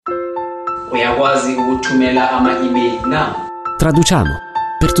uyakwazi ukuthumela ama-email na? Traduciamo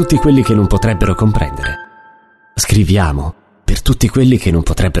per tutti quelli che non potrebbero comprendere. Scriviamo per tutti quelli che non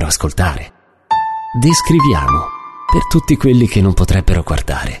potrebbero ascoltare. Descriviamo per tutti quelli che non potrebbero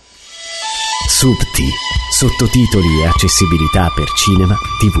guardare. Subti, sottotitoli e accessibilità per cinema,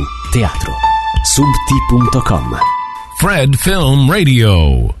 TV, teatro. Subti.com. Fred Film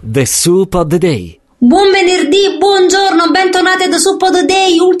Radio. The Soup of the Day. Buon venerdì, buongiorno, bentornati ad Soup of the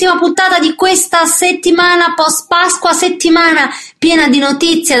Day, ultima puntata di questa settimana post Pasqua, settimana piena di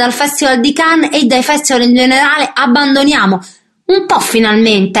notizie dal Festival di Cannes e dai festival in generale. Abbandoniamo un po'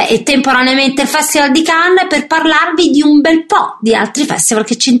 finalmente e temporaneamente il Festival di Cannes per parlarvi di un bel po' di altri festival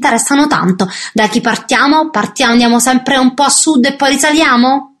che ci interessano tanto. Da chi partiamo? Andiamo sempre un po' a sud e poi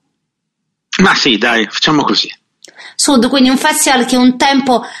risaliamo? Ma sì, dai, facciamo così. Sud, quindi un festival che un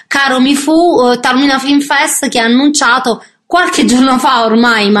tempo caro mi fu, Taormina Film Fest, che ha annunciato qualche giorno fa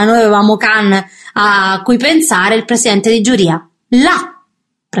ormai, ma noi avevamo Cannes a cui pensare, il presidente di giuria, la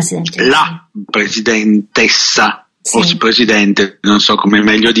presidentessa, sì. o presidente, non so come è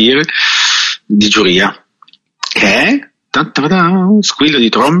meglio dire, di giuria, che è squillo di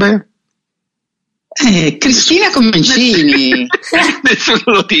trombe. Cristina Comencini. Nessuno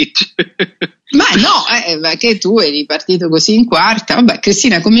lo dice. Ma no, che tu eri partito così in quarta. Vabbè,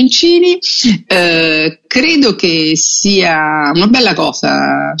 Cristina Comencini, credo che sia una bella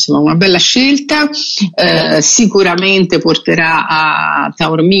cosa, insomma, una bella scelta. Sicuramente porterà a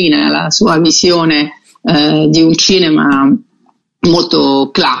Taormina la sua visione di un cinema molto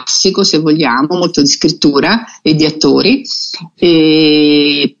classico, se vogliamo, molto di scrittura e di attori,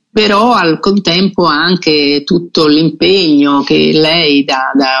 però al contempo anche tutto l'impegno che lei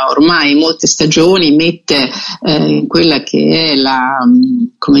da ormai molte stagioni mette in quella che è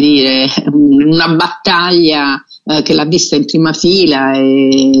una battaglia che l'ha vista in prima fila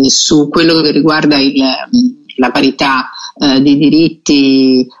su quello che riguarda la parità di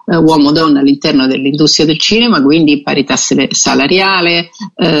diritti uomo-donna all'interno dell'industria del cinema, quindi parità salariale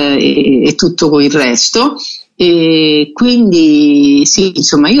e tutto il resto. E quindi sì,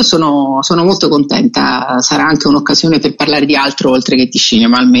 insomma, io sono molto contenta. Sarà anche un'occasione per parlare di altro oltre che di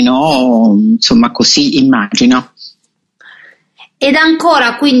cinema, almeno insomma così immagino. Ed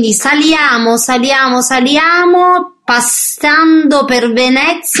ancora, quindi saliamo, passando per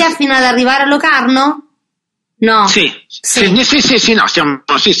Venezia fino ad arrivare a Locarno? No. Sì, no, stiamo,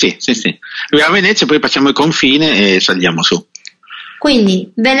 sì. Arriviamo a Venezia, poi passiamo il confine e saliamo su.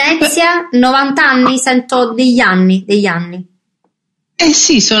 Quindi Venezia, 90 anni, sento degli anni.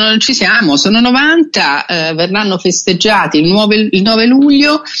 Sì, ci siamo, sono 90, verranno festeggiati il 9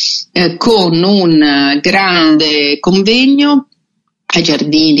 luglio con un grande convegno ai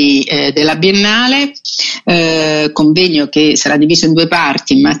giardini della Biennale, convegno che sarà diviso in due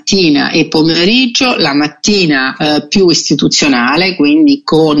parti, mattina e pomeriggio. La mattina più istituzionale, quindi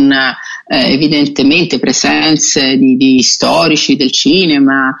con evidentemente presenze di storici del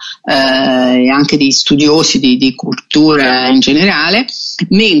cinema e anche di studiosi di cultura in generale,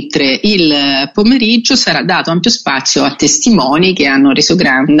 mentre il pomeriggio sarà dato ampio spazio a testimoni che hanno reso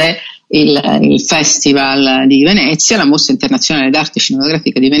grande il Festival di Venezia, la Mostra Internazionale d'Arte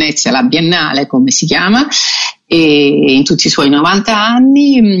Cinematografica di Venezia, la Biennale come si chiama, e in tutti i suoi 90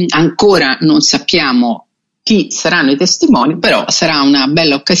 anni. Ancora non sappiamo chi saranno i testimoni, però sarà una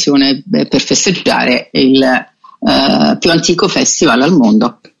bella occasione per festeggiare il più antico festival al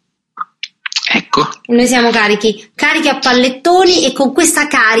mondo. Ecco. Noi siamo carichi a pallettoni e con questa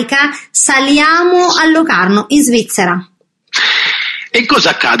carica saliamo a Locarno in Svizzera. E cosa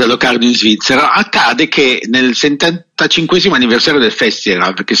accade a Locarno in Svizzera? Accade che nel 75esimo anniversario del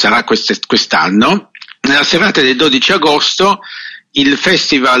festival, che sarà quest'anno, nella serata del 12 agosto, il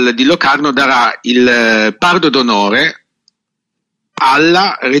Festival di Locarno darà il Pardo d'Onore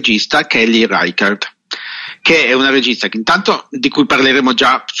alla regista Kelly Reichardt, che è una regista che intanto di cui parleremo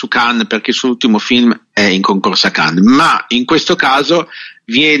già su Cannes, perché il suo ultimo film è in concorso a Cannes, ma in questo caso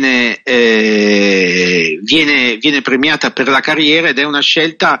viene premiata per la carriera ed è una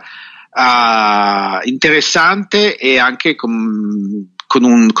scelta interessante e anche con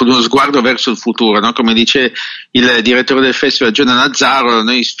uno sguardo verso il futuro, no? Come dice il direttore del festival Gianna Nazzaro,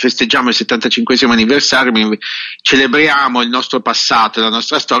 noi festeggiamo il 75esimo anniversario, celebriamo il nostro passato, la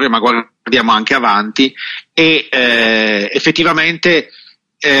nostra storia, ma guardiamo anche avanti e effettivamente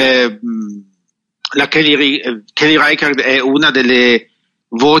la Kelly Reichardt è una delle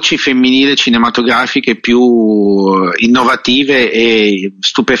voci femminili cinematografiche più innovative e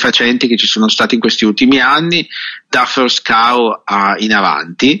stupefacenti che ci sono state in questi ultimi anni, da First Cow in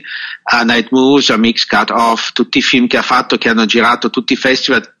avanti, a Night Moves, a Mix Cut Off, tutti i film che ha fatto, che hanno girato tutti i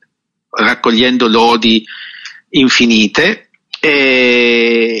festival raccogliendo lodi infinite,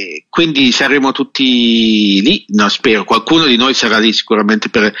 e quindi saremo tutti lì, no, spero, qualcuno di noi sarà lì sicuramente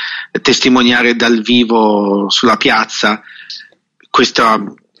per testimoniare dal vivo sulla piazza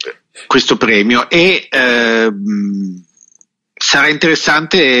questo premio, e sarà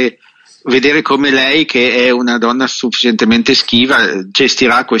interessante vedere come lei, che è una donna sufficientemente schiva,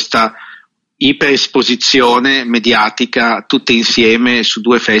 gestirà questa iperesposizione mediatica tutte insieme su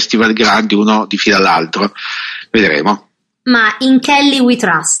 2 festival grandi, uno di fila all'altro. Vedremo. Ma in Kelly we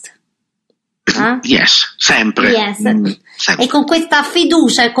trust. Yes, sempre. Yes. Sempre. E con questa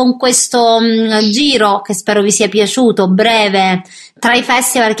fiducia e con questo giro, che spero vi sia piaciuto, breve, tra i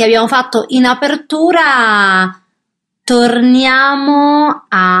festival che abbiamo fatto in apertura, torniamo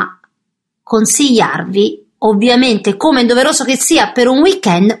a consigliarvi, ovviamente come è doveroso che sia per un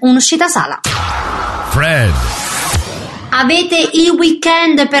weekend, un'uscita sala. Fred. Avete il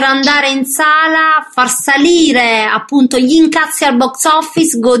weekend per andare in sala, far salire appunto gli incassi al box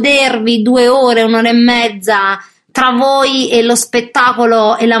office, godervi 2 ore, 1 ora e mezza tra voi e lo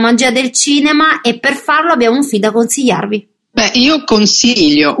spettacolo e la magia del cinema, e per farlo abbiamo un film da consigliarvi. Beh, io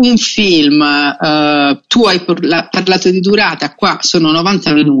consiglio un film, tu hai parlato di durata, qua sono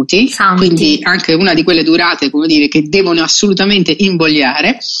 90 minuti, Santi. Quindi anche una di quelle durate, come dire, che devono assolutamente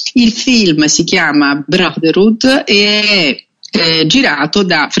invogliare. Il film si chiama Brotherhood e è girato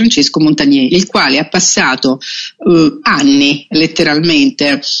da Francesco Montagnier, il quale ha passato anni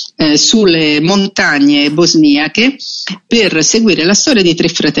letteralmente sulle montagne bosniache per seguire la storia di 3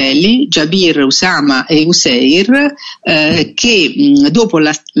 fratelli, Jabir, Usama e Useir, che dopo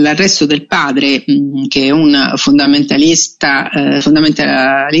l'arresto del padre, che è un fondamentalista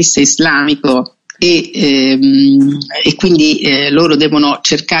islamico, e quindi loro devono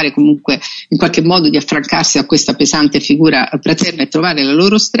cercare comunque in qualche modo di affrancarsi da questa pesante figura paterna e trovare la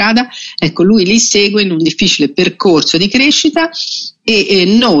loro strada. Ecco, lui li segue in un difficile percorso di crescita,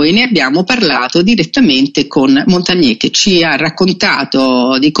 e noi ne abbiamo parlato direttamente con Montagnier, che ci ha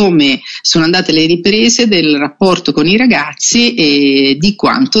raccontato di come sono andate le riprese del rapporto con i ragazzi e di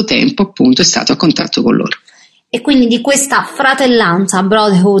quanto tempo appunto è stato a contatto con loro. E quindi di questa fratellanza,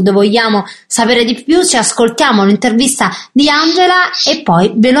 Brotherhood, vogliamo sapere di più, ci ascoltiamo l'intervista di Angela e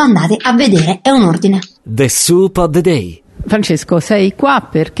poi ve lo andate a vedere, è un ordine. The Soup of the Day. Francesco, sei qua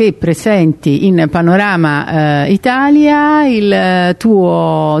perché presenti in Panorama Italia il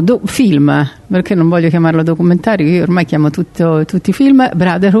tuo film, perché non voglio chiamarlo documentario, io ormai chiamo tutti i film,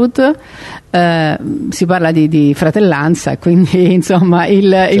 Brotherhood. Si parla di fratellanza, quindi insomma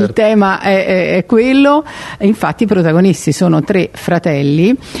il tema è quello. Infatti i protagonisti sono 3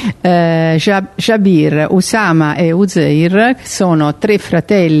 fratelli, Jabir, Usama e Uzeir, sono 3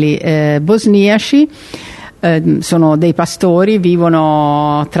 fratelli bosniaci. Sono dei pastori,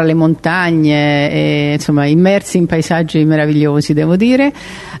 vivono tra le montagne e, insomma, immersi in paesaggi meravigliosi, devo dire.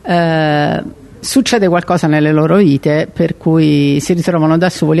 Succede qualcosa nelle loro vite per cui si ritrovano da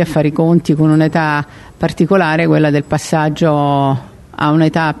soli a fare i conti con un'età particolare, quella del passaggio a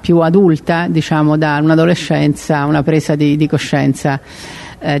un'età più adulta, diciamo da un'adolescenza a una presa di coscienza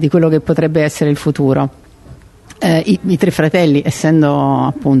di quello che potrebbe essere il futuro. I 3 fratelli, essendo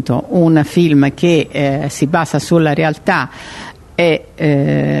appunto un film che si basa sulla realtà,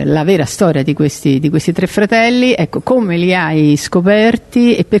 è la vera storia di questi 3 fratelli. Ecco, come li hai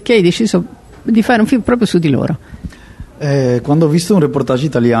scoperti e perché hai deciso di fare un film proprio su di loro? Quando ho visto un reportage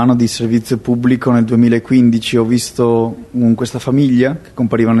italiano di servizio pubblico nel 2015, ho visto questa famiglia che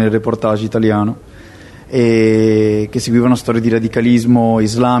compariva nel reportage italiano e che seguiva una storia di radicalismo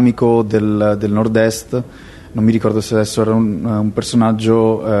islamico del nord-est. Non mi ricordo se adesso era un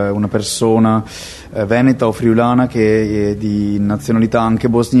personaggio, una persona veneta o friulana che è di nazionalità anche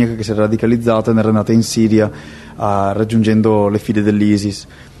bosniaca, che si era radicalizzata ed era andata in Siria raggiungendo le file dell'ISIS.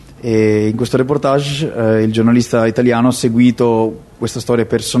 E in questo reportage il giornalista italiano ha seguito questa storia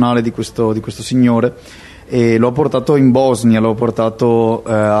personale di questo signore e lo ha portato in Bosnia, lo ha portato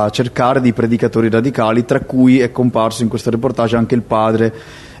a cercare dei predicatori radicali, tra cui è comparso in questo reportage anche il padre.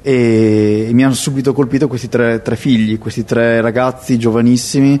 E mi hanno subito colpito questi tre figli, questi 3 ragazzi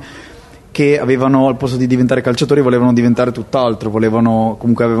giovanissimi che avevano, al posto di diventare calciatori, volevano diventare tutt'altro,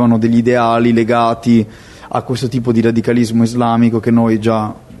 avevano degli ideali legati a questo tipo di radicalismo islamico che noi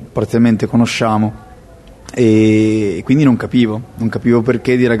già parzialmente conosciamo, e quindi non capivo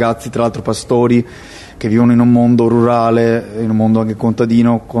perché di ragazzi, tra l'altro pastori, che vivono in un mondo rurale, in un mondo anche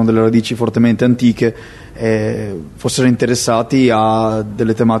contadino, con delle radici fortemente antiche, fossero interessati a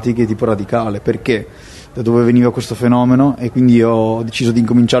delle tematiche tipo radicale. Perché? Da dove veniva questo fenomeno? E quindi ho deciso di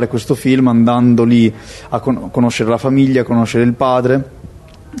incominciare questo film andando lì a conoscere la famiglia, a conoscere il padre,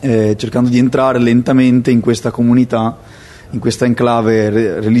 cercando di entrare lentamente in questa comunità, in questa enclave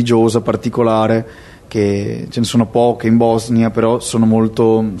religiosa particolare, che ce ne sono poche in Bosnia, però sono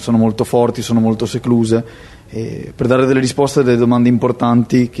molto forti, sono molto secluse, per dare delle risposte a delle domande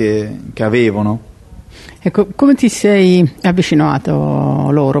importanti che avevo, no? Ecco, come ti sei avvicinato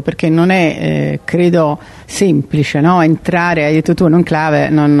loro? Perché non è, credo, semplice, no? Entrare, hai detto tu, in un enclave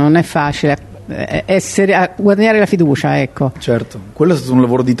non è facile, guadagnare la fiducia, ecco. Certo, quello è stato un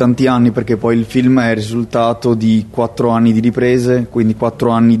lavoro di tanti anni, perché poi il film è il risultato di 4 anni di riprese, quindi 4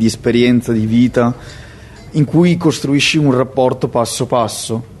 anni di esperienza, di vita, in cui costruisci un rapporto passo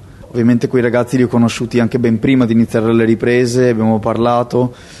passo. Ovviamente quei ragazzi li ho conosciuti anche ben prima di iniziare le riprese, abbiamo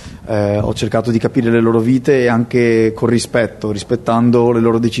parlato, ho cercato di capire le loro vite, e anche con rispetto, rispettando le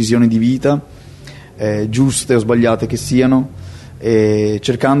loro decisioni di vita, giuste o sbagliate che siano, e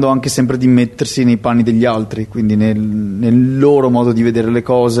cercando anche sempre di mettersi nei panni degli altri, quindi nel loro modo di vedere le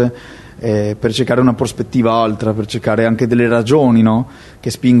cose, per cercare una prospettiva altra, per cercare anche delle ragioni, no? Che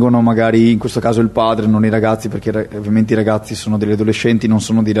spingono magari, in questo caso il padre, non i ragazzi, perché ovviamente i ragazzi sono degli adolescenti, non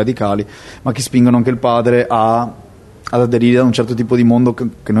sono dei radicali, ma che spingono anche il padre ad aderire a un certo tipo di mondo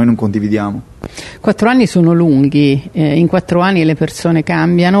che noi non condividiamo. 4 anni sono lunghi, in 4 anni le persone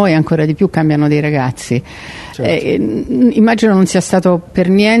cambiano, e ancora di più cambiano dei ragazzi. Certo. Immagino non sia stato per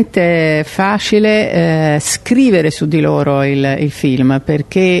niente facile scrivere su di loro il film,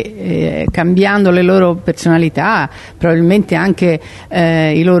 perché cambiando le loro personalità, probabilmente anche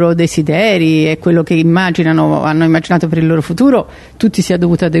i loro desideri e quello che hanno immaginato per il loro futuro, tu ti sia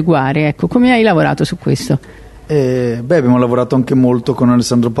dovuto adeguare. Ecco, come hai lavorato su questo? Abbiamo lavorato anche molto con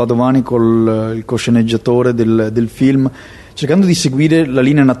Alessandro Padovani, il cosceneggiatore del film, cercando di seguire la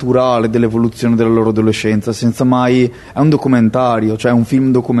linea naturale dell'evoluzione della loro adolescenza, senza mai... È un documentario, cioè un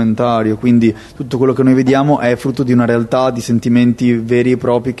film documentario, quindi tutto quello che noi vediamo è frutto di una realtà, di sentimenti veri e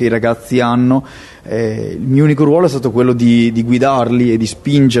propri che i ragazzi hanno. Il mio unico ruolo è stato quello di guidarli e di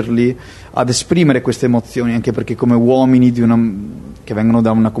spingerli ad esprimere queste emozioni, anche perché come uomini che vengono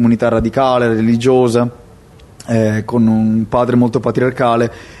da una comunità radicale, religiosa, con un padre molto patriarcale,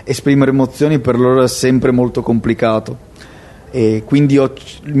 esprimere emozioni per loro è sempre molto complicato, e quindi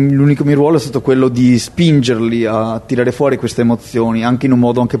l'unico mio ruolo è stato quello di spingerli a tirare fuori queste emozioni, anche in un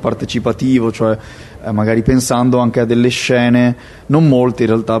modo anche partecipativo, cioè magari pensando anche a delle scene, non molte in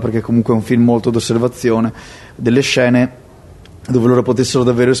realtà, perché comunque è un film molto d'osservazione, delle scene dove loro potessero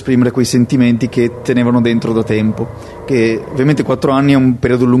davvero esprimere quei sentimenti che tenevano dentro da tempo, che ovviamente 4 anni è un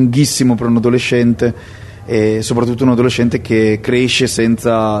periodo lunghissimo per un adolescente, e soprattutto un adolescente che cresce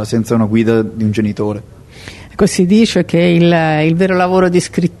senza una guida di un genitore. Ecco, si dice che il vero lavoro di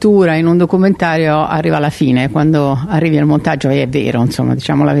scrittura in un documentario arriva alla fine, quando arrivi al montaggio, e è vero, insomma,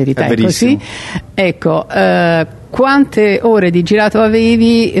 diciamo la verità, è così. Ecco, quante ore di girato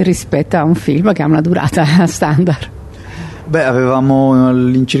avevi rispetto a un film che ha una durata standard? Avevamo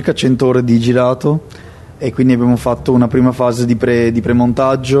all'incirca 100 ore di girato, e quindi abbiamo fatto una prima fase di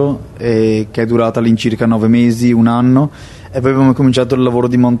premontaggio che è durata all'incirca 9 mesi, 1 anno, e poi abbiamo cominciato il lavoro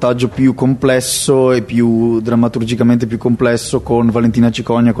di montaggio più complesso e più drammaturgicamente più complesso con Valentina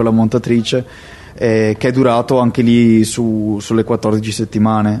Cicogna, con la montatrice, che è durato anche lì sulle 14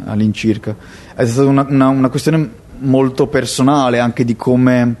 settimane all'incirca. È stata una questione molto personale, anche di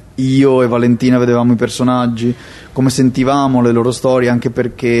come io e Valentina vedevamo i personaggi, come sentivamo le loro storie, anche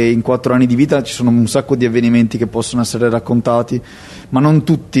perché in 4 anni di vita ci sono un sacco di avvenimenti che possono essere raccontati, ma non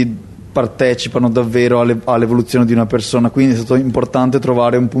tutti partecipano davvero all'evoluzione di una persona, quindi è stato importante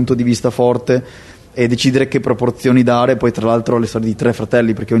trovare un punto di vista forte e decidere che proporzioni dare. Poi tra l'altro le storie di 3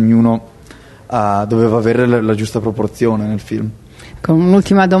 fratelli, perché ognuno doveva avere la giusta proporzione nel film. Con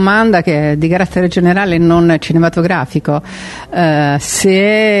un'ultima domanda che è di carattere generale, non cinematografico, se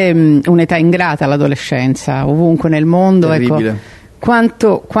è un'età ingrata l'adolescenza ovunque nel mondo, ecco,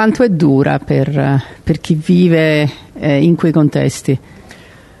 quanto è dura per chi vive in quei contesti?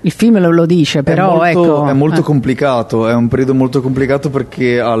 Il film lo dice, però è molto complicato, è un periodo molto complicato,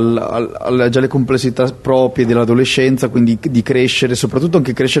 perché ha già le complessità proprie dell'adolescenza, quindi di crescere, soprattutto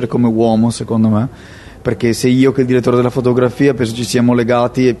anche crescere come uomo, secondo me, perché sia io che il direttore della fotografia penso ci siamo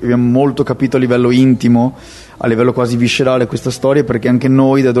legati e abbiamo molto capito a livello intimo, a livello quasi viscerale questa storia, perché anche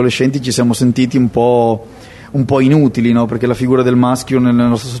noi da adolescenti ci siamo sentiti un po' inutili, no? Perché la figura del maschio nella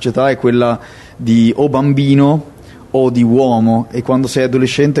nostra società è quella di o bambino o di uomo, e quando sei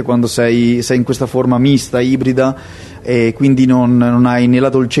adolescente, quando sei in questa forma mista, ibrida, e quindi non hai né la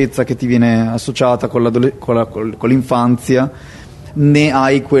dolcezza che ti viene associata con l'infanzia, né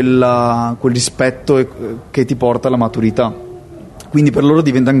hai quel rispetto che ti porta alla maturità. Quindi per loro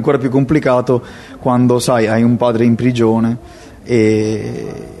diventa ancora più complicato quando, sai, hai un padre in prigione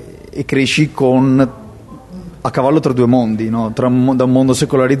e cresci a cavallo tra due mondi, no? Da un mondo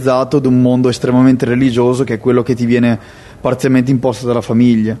secolarizzato ad un mondo estremamente religioso, che è quello che ti viene parzialmente imposto dalla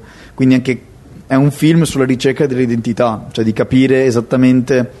famiglia. Quindi anche è un film sulla ricerca dell'identità, cioè di capire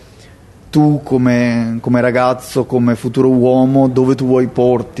esattamente tu come ragazzo, come futuro uomo, dove tu vuoi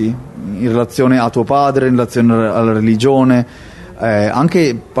porti in relazione a tuo padre, in relazione alla religione,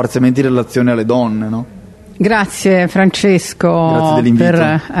 anche parzialmente in relazione alle donne, no? Grazie Francesco. Grazie dell'invito.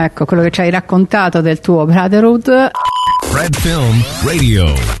 Per quello che ci hai raccontato del tuo Brotherhood. Fred Film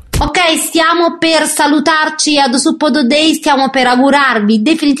Radio. Ok, stiamo per salutarci ad Suppodo Day, stiamo per augurarvi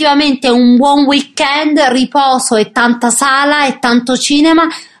definitivamente un buon weekend, riposo e tanta sala e tanto cinema,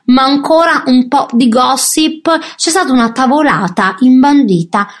 ma ancora un po' di gossip. C'è stata una tavolata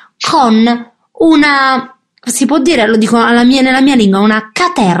imbandita con una, si può dire, lo dico nella mia lingua, una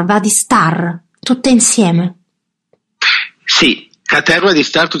caterva di star tutte insieme. Sì, caterva di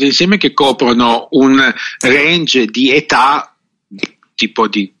star tutte insieme che coprono un range di età tipo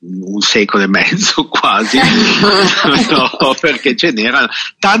di un secolo e mezzo quasi, no, perché ce n'erano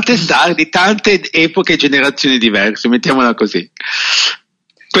tante star di tante epoche e generazioni diverse, mettiamola così.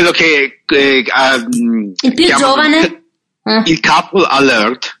 Quello che il più giovane? Il couple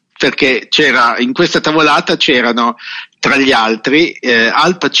alert, perché in questa tavolata c'erano tra gli altri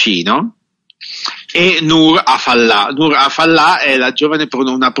Al Pacino e Noor Afallah. Noor Afallah è la giovane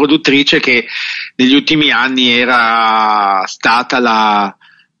una produttrice che negli ultimi anni era stata la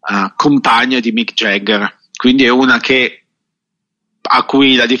compagna di Mick Jagger, quindi è una a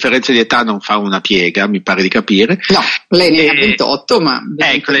cui la differenza di età non fa una piega, mi pare di capire. No, lei ne ha 28, ma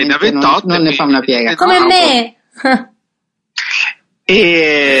ecco, lei ne ha 28 non ne fa una piega. Come me!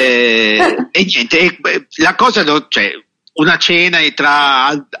 E niente, la cosa c'è una cena tra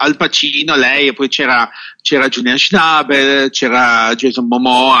Al Pacino, lei, e poi c'era Julian Schnabel, c'era Jason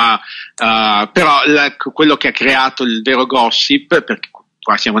Momoa, però quello che ha creato il vero gossip, perché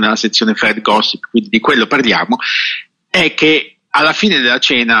qua siamo nella sezione Fred Gossip, quindi di quello parliamo, è che alla fine della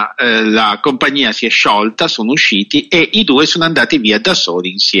cena la compagnia si è sciolta, sono usciti e i due sono andati via da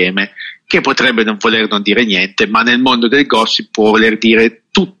soli insieme, che potrebbe non voler non dire niente, ma nel mondo del gossip può voler dire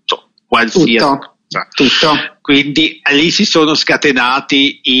tutto, qualsiasi cosa. Tutto. Quindi lì si sono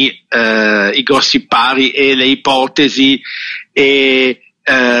scatenati i gossipari e le ipotesi, e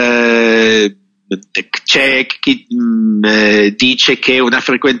c'è chi dice che è una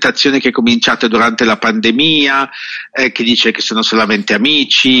frequentazione che è cominciata durante la pandemia, chi dice che sono solamente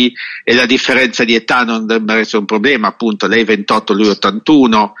amici e la differenza di età non dovrebbe essere un problema, appunto lei 28, lui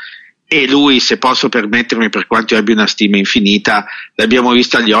 81 e lui, se posso permettermi, per quanto io abbia una stima infinita, l'abbiamo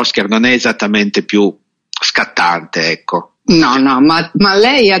visto agli Oscar, non è esattamente più scattante, ecco. No, ma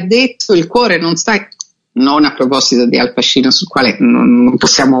lei ha detto il cuore non sta, non a proposito di Al Pacino, sul quale non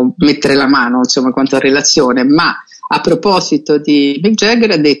possiamo mettere la mano, insomma, quanto a relazione, ma a proposito di Mick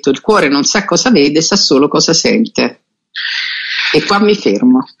Jagger ha detto il cuore non sa cosa vede, sa solo cosa sente. E qua mi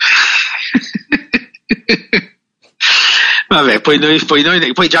fermo. Vabbè, poi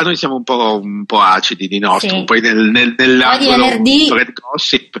già noi siamo un po' acidi di nostro, sì. Poi nell'angolo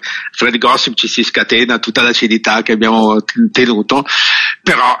Fred Gossip ci si scatena tutta l'acidità che abbiamo tenuto,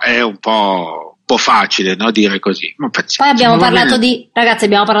 però è un po' facile, no, dire così. Ma poi abbiamo parlato di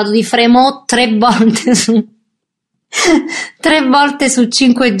Fremont 3 volte su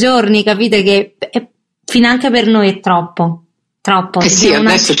 5 giorni, capite che finanche per noi è troppo. Sì,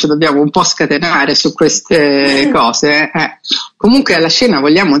 adesso ci dobbiamo un po' scatenare su queste cose. Comunque alla scena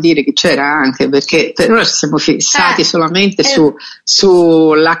vogliamo dire che c'era anche, perché per ora ci siamo fissati solamente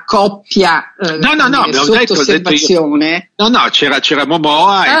sulla coppia sotto osservazione. No, c'era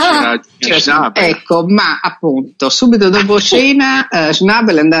Momoa e c'era Schnabel. Ecco, ma appunto subito dopo cena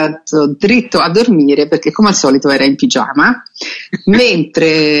Schnabel è andato dritto a dormire perché come al solito era in pigiama,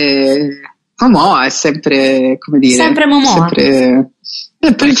 mentre Momoa è sempre, come dire, sempre Momoa.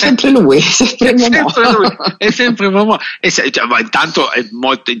 Sempre lui. È sempre Momoa. Ma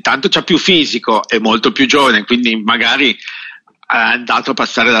intanto c'ha più fisico, è molto più giovane, quindi magari è andato a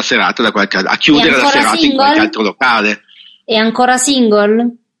passare la serata a chiudere la serata single? In qualche altro locale. È ancora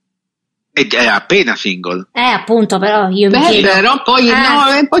single? È appena single. Appunto, però io mi chiedo. Però poi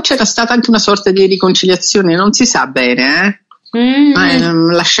poi c'era stata anche una sorta di riconciliazione, non si sa bene,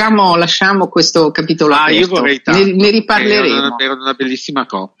 lasciamo questo capitolo aperto. Io vorrei tanto, ne riparleremo. Erano una bellissima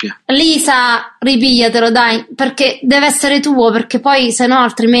coppia. Lisa, ripigliatelo dai, perché deve essere tuo, perché poi se no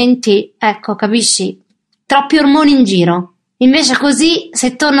altrimenti, ecco, capisci, troppi ormoni in giro. Invece così,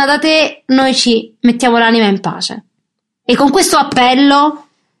 se torna da te, noi ci mettiamo l'anima in pace. E con questo appello,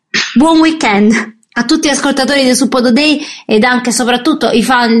 buon weekend. a tutti gli ascoltatori di Suppodo Day ed anche e soprattutto i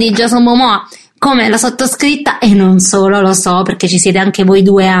fan di Jason Momoa come la sottoscritta, e non solo, lo so perché ci siete anche voi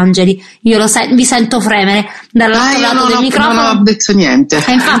due angeli, io vi sento fremere dall'altro lato del microfono. Non ho detto niente,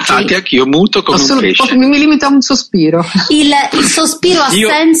 infatti anch'io muto come un pesce. Mi limito a un sospiro. Il sospiro ha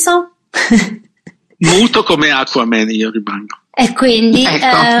senso? Muto come Aquaman io rimango. E quindi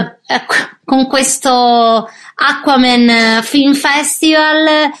con questo Aquaman Film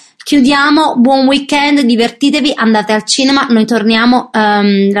Festival chiudiamo. Buon weekend, divertitevi, andate al cinema. Noi torniamo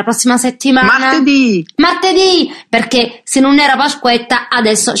la prossima settimana martedì, perché se non era Pasquetta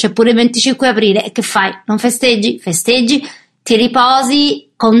adesso c'è pure il 25 aprile e che fai? Non festeggi? Ti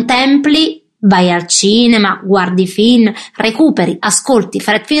riposi, contempli, vai al cinema, guardi film, recuperi, ascolti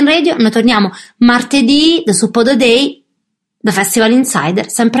Fred Film Radio. Noi torniamo martedì, The Suppodo Day, The Festival Insider,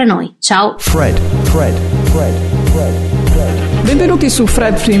 sempre noi. Ciao. Fred. Benvenuti su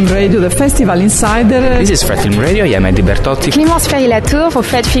Fred Film Radio, The Festival Insider. This is Fred Film Radio, I am Eddie Bertotti. Clémence Ferry-Latour pour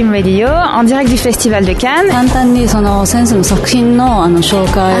Fred Film Radio, en direct du Festival de Cannes. 簡単にそのセンスの作品の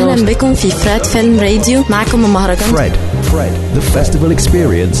紹介を。أهلا بكم في Fred Film Radio. معكم مهرجان Fred, the festival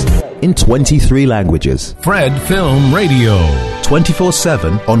experience in 23 languages. Fred Film Radio.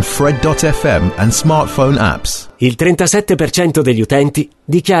 24/7 on Fred.fm and smartphone apps. Il 37% degli utenti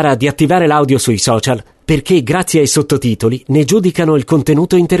dichiara di attivare l'audio sui social perché grazie ai sottotitoli ne giudicano il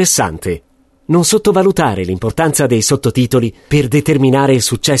contenuto interessante. Non sottovalutare l'importanza dei sottotitoli per determinare il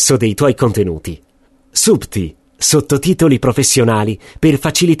successo dei tuoi contenuti. Subti, sottotitoli professionali per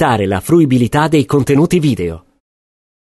facilitare la fruibilità dei contenuti video.